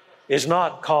church, is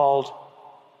not called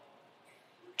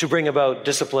to bring about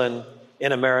discipline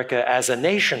in America as a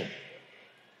nation,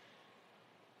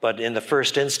 but in the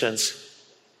first instance,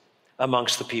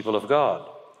 amongst the people of God.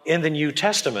 In the New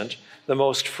Testament, the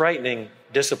most frightening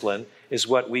discipline is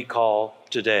what we call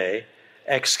today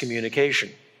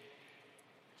excommunication.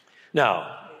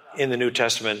 Now, in the New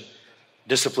Testament,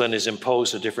 discipline is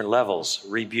imposed at different levels: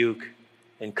 rebuke,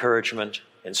 encouragement,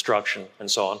 instruction, and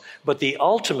so on. But the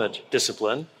ultimate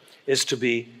discipline is to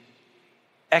be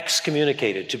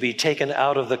excommunicated, to be taken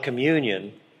out of the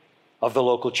communion of the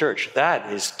local church.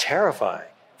 That is terrifying,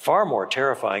 far more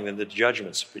terrifying than the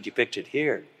judgments depicted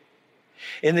here.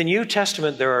 In the New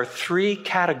Testament, there are three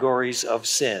categories of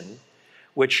sin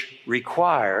which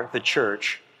require the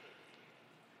church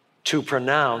to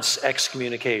pronounce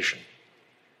excommunication.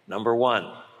 Number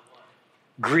one,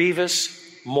 grievous,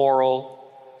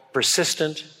 moral,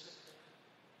 persistent,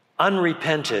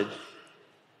 unrepented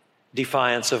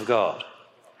defiance of God.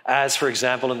 As, for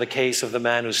example, in the case of the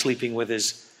man who's sleeping with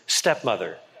his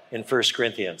stepmother in 1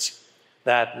 Corinthians.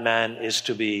 That man is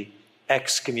to be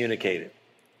excommunicated.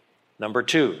 Number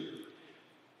 2,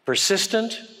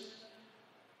 persistent,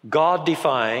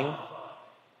 God-defying,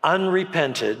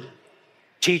 unrepented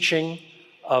teaching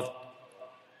of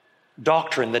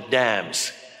doctrine that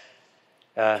damns,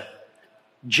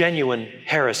 genuine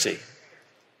heresy.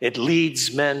 It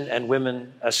leads men and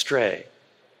women astray.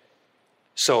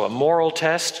 So a moral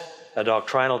test, a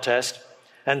doctrinal test.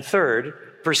 And third,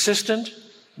 persistent,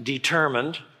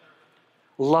 determined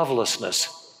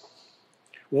lovelessness.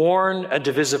 Warn a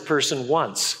divisive person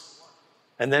once,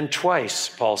 and then twice,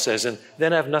 Paul says, and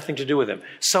then have nothing to do with him.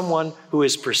 Someone who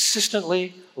is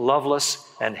persistently loveless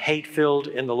and hate-filled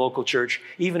in the local church,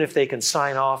 even if they can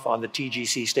sign off on the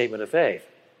TGC statement of faith,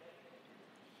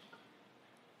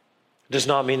 does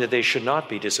not mean that they should not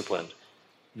be disciplined,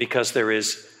 because there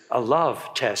is a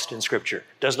love test in Scripture.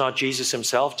 Does not Jesus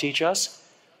himself teach us?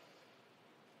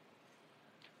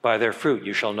 By their fruit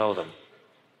you shall know them.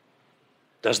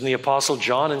 Doesn't the Apostle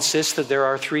John insist that there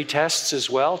are 3 tests as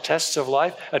well? Tests of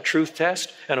life, a truth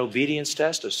test, an obedience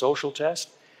test, a social test.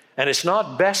 And it's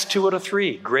not best 2 out of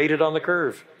 3, graded on the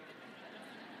curve.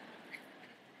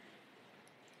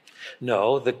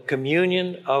 No, the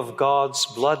communion of God's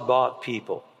blood-bought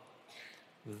people,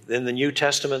 in the New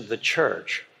Testament, the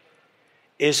church,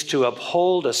 is to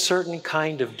uphold a certain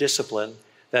kind of discipline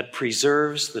that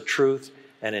preserves the truth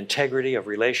and integrity of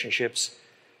relationships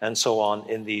and so on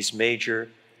in these major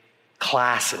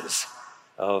classes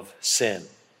of sin.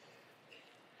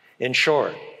 In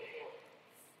short,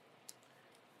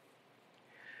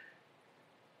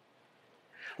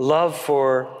 love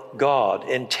for God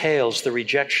entails the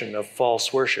rejection of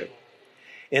false worship.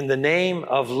 In the name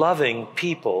of loving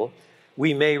people,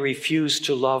 we may refuse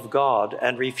to love God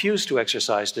and refuse to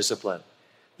exercise discipline.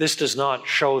 This does not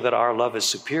show that our love is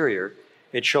superior.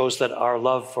 It shows that our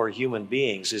love for human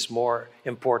beings is more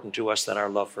important to us than our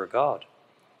love for God.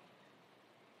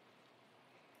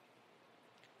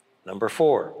 Number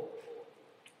 4,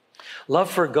 love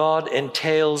for God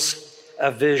entails a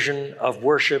vision of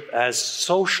worship as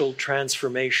social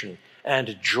transformation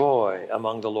and joy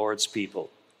among the Lord's people.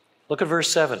 Look at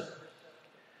verse 7.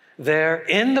 There,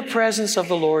 in the presence of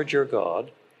the Lord your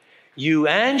God, you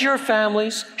and your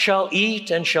families shall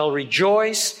eat and shall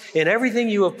rejoice in everything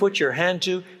you have put your hand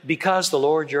to, because the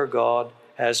Lord your God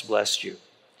has blessed you.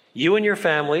 You and your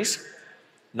families,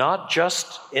 not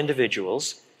just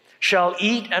individuals, shall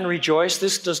eat and rejoice.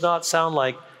 This does not sound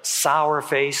like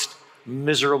sour-faced,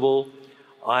 miserable,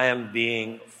 I am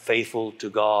being faithful to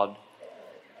God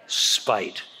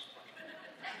spite.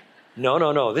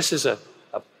 No. This is a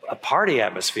party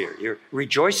atmosphere. You're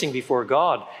rejoicing before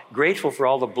God, grateful for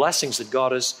all the blessings that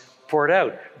God has poured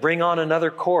out. Bring on another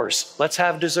course. Let's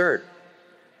have dessert.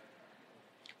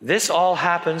 This all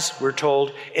happens, we're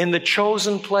told, in the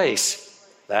chosen place.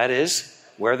 That is,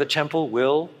 where the temple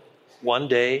will one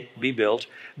day be built,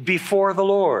 before the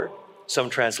Lord, some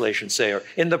translations say, or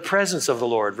in the presence of the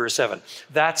Lord, verse 7.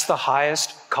 That's the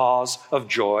highest cause of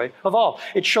joy of all.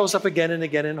 It shows up again and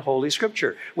again in Holy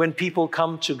Scripture. When people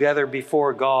come together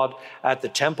before God at the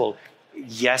temple,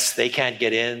 yes, they can't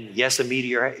get in. Yes, a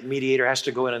mediator has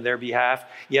to go in on their behalf.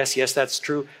 Yes, that's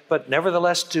true. But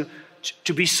nevertheless, to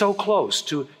be so close,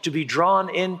 to be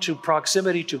drawn into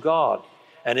proximity to God,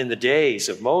 and in the days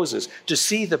of Moses, to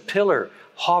see the pillar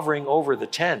hovering over the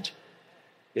tent,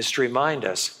 is to remind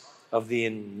us of the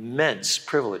immense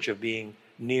privilege of being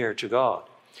near to God.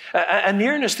 A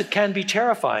nearness that can be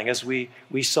terrifying, as we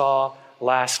saw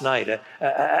last night.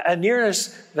 A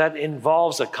nearness that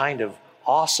involves a kind of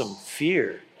awesome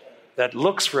fear that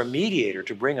looks for a mediator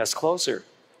to bring us closer.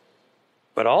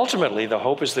 But ultimately, the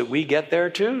hope is that we get there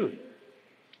too.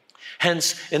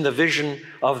 Hence, in the vision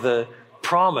of the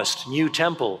promised new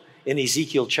temple in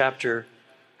Ezekiel chapter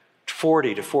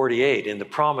 40 to 48, in the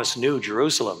promised new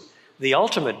Jerusalem, the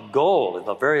ultimate goal in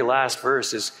the very last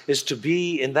verse is to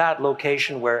be in that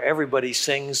location where everybody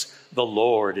sings, "The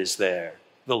Lord is there.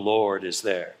 The Lord is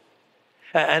there."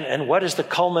 And what is the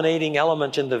culminating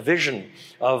element in the vision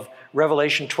of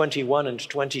Revelation 21 and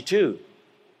 22?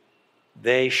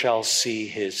 They shall see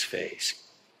his face.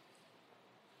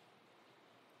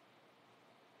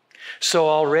 So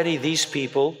already these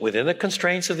people, within the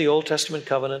constraints of the Old Testament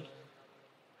covenant,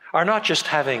 are not just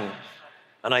having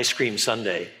an ice cream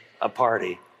sundae, a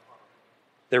party.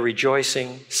 They're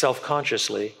rejoicing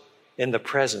self-consciously in the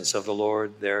presence of the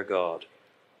Lord their God.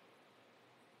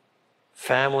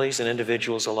 Families and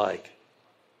individuals alike,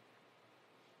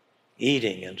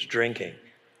 eating and drinking.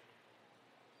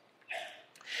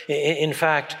 In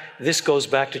fact, this goes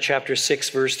back to chapter 6,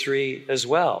 verse 3 as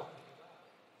well.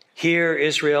 Hear,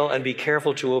 Israel, and be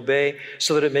careful to obey,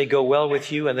 so that it may go well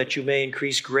with you and that you may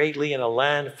increase greatly in a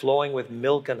land flowing with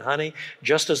milk and honey,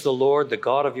 just as the Lord, the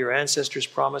God of your ancestors,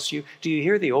 promised you. Do you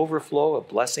hear the overflow of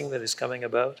blessing that is coming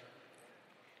about?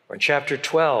 Or in chapter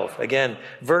 12, again,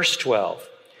 verse 12.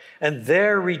 And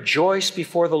there rejoice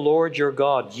before the Lord your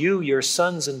God, you, your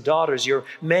sons and daughters, your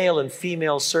male and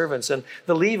female servants, and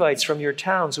the Levites from your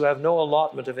towns who have no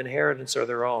allotment of inheritance or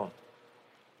their own.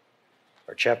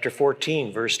 Or chapter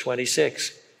 14, verse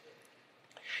 26.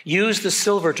 Use the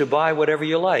silver to buy whatever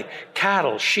you like,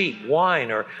 cattle, sheep,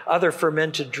 wine, or other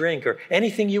fermented drink, or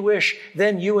anything you wish.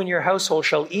 Then you and your household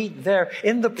shall eat there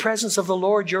in the presence of the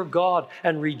Lord your God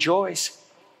and rejoice.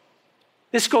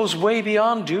 This goes way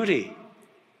beyond duty.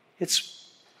 It's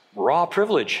raw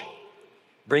privilege,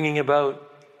 bringing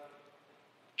about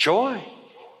joy,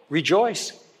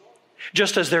 rejoice.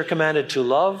 Just as they're commanded to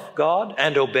love God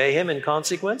and obey Him in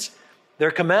consequence,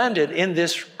 they're commanded in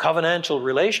this covenantal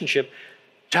relationship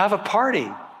to have a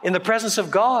party in the presence of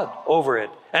God over it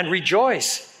and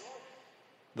rejoice.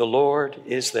 The Lord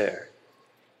is there.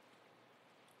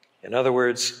 In other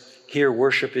words, here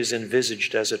worship is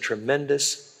envisaged as a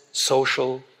tremendous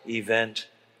social event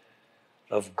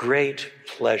of great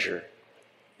pleasure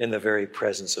in the very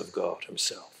presence of God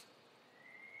Himself.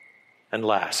 And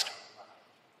last,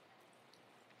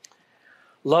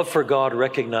 love for God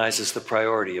recognizes the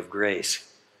priority of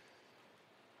grace.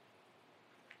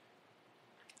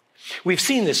 We've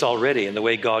seen this already in the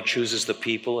way God chooses the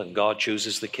people, and God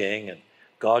chooses the king, and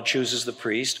God chooses the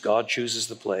priest, God chooses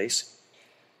the place.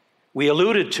 We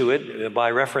alluded to it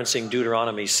by referencing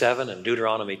Deuteronomy 7 and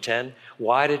Deuteronomy 10.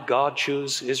 Why did God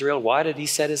choose Israel? Why did He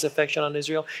set His affection on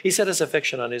Israel? He set His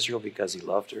affection on Israel because He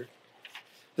loved her.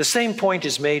 The same point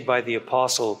is made by the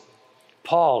Apostle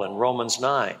Paul in Romans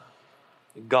 9.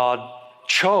 God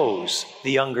chose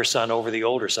the younger son over the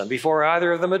older son before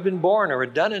either of them had been born or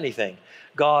had done anything.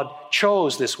 God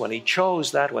chose this one. He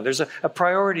chose that one. There's a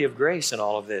priority of grace in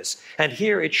all of this. And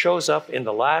here it shows up in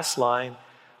the last line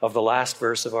of the last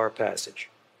verse of our passage.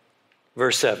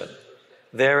 Verse 7.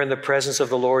 There in the presence of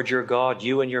the Lord your God,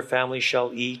 you and your family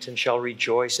shall eat and shall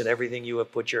rejoice in everything you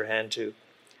have put your hand to,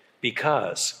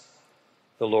 because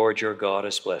the Lord your God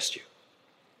has blessed you.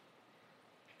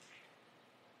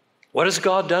 What has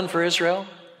God done for Israel?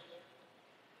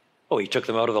 Oh, He took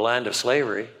them out of the land of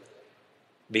slavery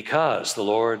because the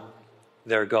Lord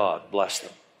their God blessed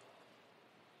them.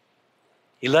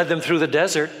 He led them through the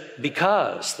desert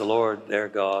because the Lord their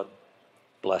God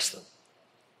blessed them.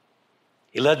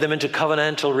 He led them into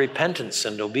covenantal repentance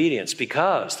and obedience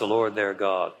because the Lord their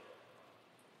God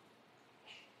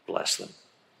blessed them.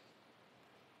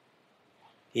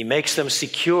 He makes them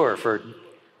secure for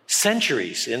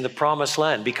centuries in the promised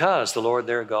land because the Lord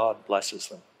their God blesses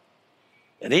them.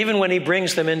 And even when He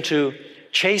brings them into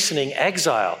chastening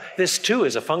exile, this too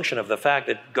is a function of the fact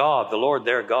that God, the Lord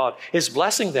their God, is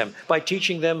blessing them by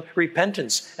teaching them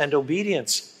repentance and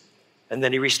obedience. And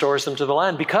then He restores them to the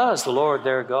land because the Lord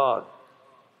their God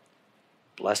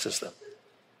blesses them.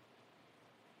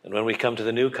 And when we come to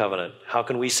the new covenant, how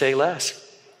can we say less?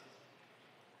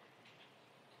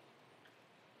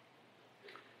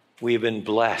 We have been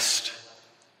blessed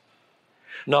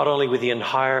not only with the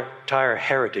entire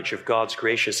heritage of God's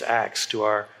gracious acts to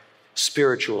our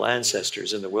spiritual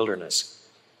ancestors in the wilderness,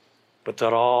 but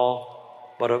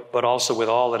also with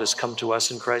all that has come to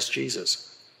us in Christ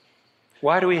Jesus.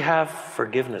 Why do we have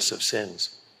forgiveness of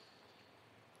sins?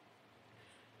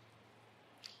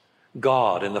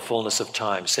 God, in the fullness of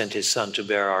time, sent His Son to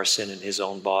bear our sin in His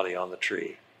own body on the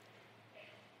tree.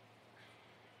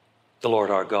 The Lord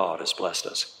our God has blessed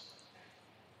us.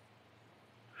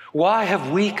 Why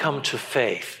have we come to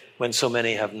faith when so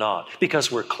many have not?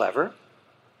 Because we're clever?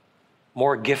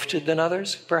 More gifted than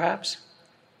others, perhaps?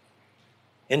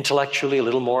 Intellectually a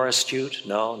little more astute?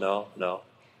 No.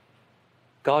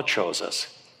 God chose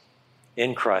us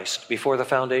in Christ before the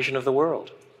foundation of the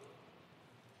world.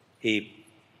 He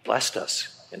blessed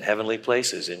us in heavenly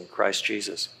places in Christ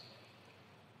Jesus.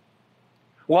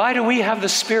 Why do we have the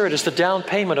Spirit as the down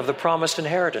payment of the promised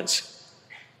inheritance?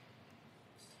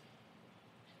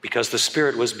 Because the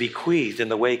Spirit was bequeathed in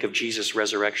the wake of Jesus'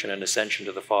 resurrection and ascension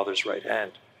to the Father's right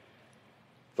hand.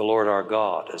 The Lord our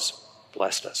God has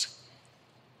blessed us.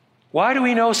 Why do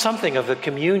we know something of the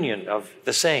communion of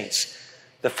the saints,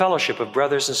 the fellowship of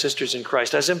brothers and sisters in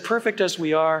Christ, as imperfect as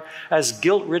we are, as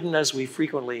guilt-ridden as we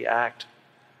frequently act?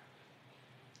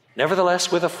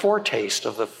 Nevertheless, with a foretaste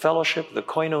of the fellowship, the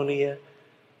koinonia,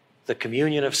 the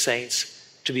communion of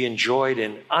saints, to be enjoyed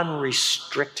in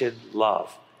unrestricted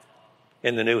love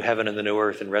in the new heaven and the new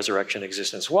earth and resurrection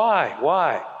existence. Why?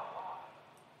 Why?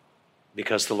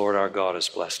 Because the Lord our God has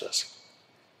blessed us.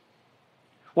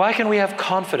 Why can we have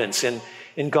confidence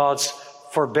in God's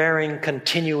forbearing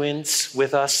continuance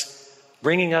with us,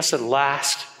 bringing us at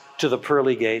last to the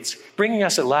pearly gates, bringing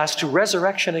us at last to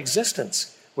resurrection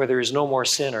existence, where there is no more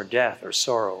sin or death or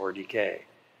sorrow or decay?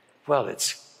 Well,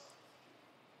 it's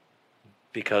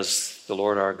because the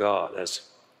Lord our God has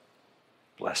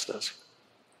blessed us.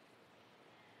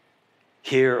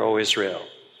 Hear, O Israel,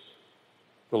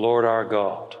 the Lord our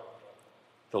God,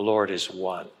 the Lord is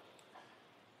one.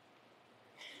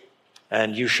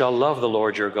 And you shall love the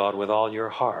Lord your God with all your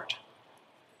heart,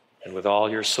 and with all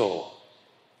your soul,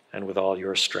 and with all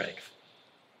your strength.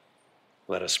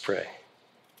 Let us pray.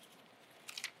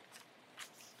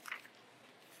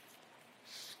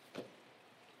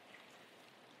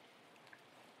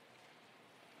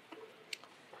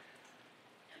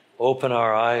 Open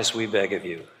our eyes, we beg of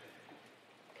you,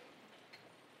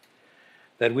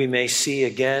 that we may see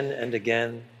again and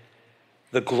again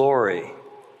the glory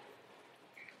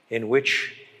in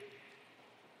which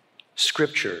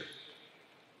Scripture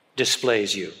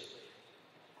displays you.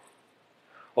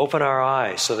 Open our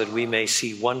eyes so that we may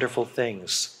see wonderful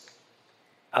things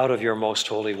out of your most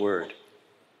holy word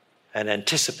and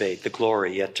anticipate the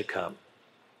glory yet to come.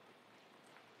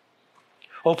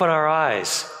 Open our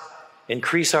eyes,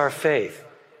 increase our faith,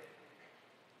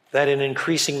 that in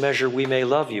increasing measure we may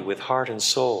love you with heart and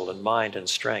soul and mind and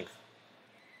strength,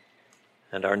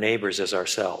 and our neighbors as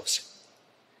ourselves.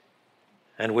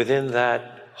 And within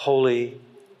that holy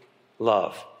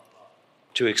love,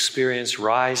 to experience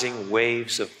rising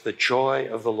waves of the joy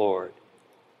of the Lord,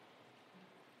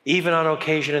 even on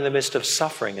occasion in the midst of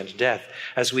suffering and death,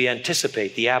 as we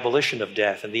anticipate the abolition of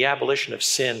death and the abolition of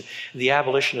sin, and the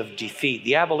abolition of defeat,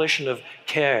 the abolition of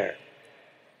care,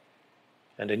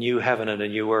 and a new heaven and a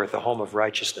new earth, a home of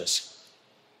righteousness,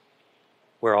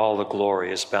 where all the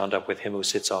glory is bound up with him who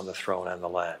sits on the throne and the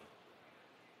Lamb.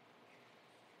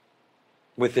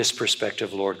 With this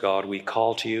perspective, Lord God, we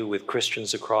call to you with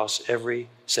Christians across every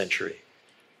century,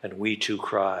 and we too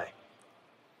cry,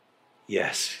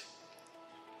 yes,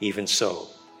 even so,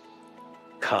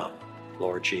 come,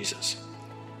 Lord Jesus,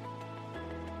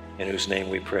 in whose name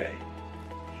we pray.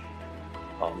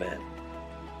 Amen.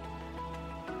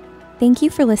 Thank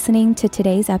you for listening to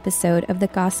today's episode of the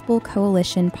Gospel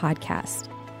Coalition podcast.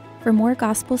 For more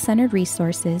gospel-centered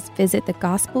resources, visit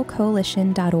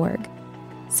thegospelcoalition.org.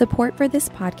 Support for this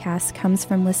podcast comes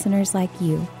from listeners like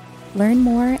you. Learn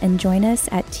more and join us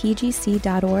at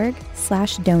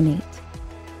tgc.org/donate.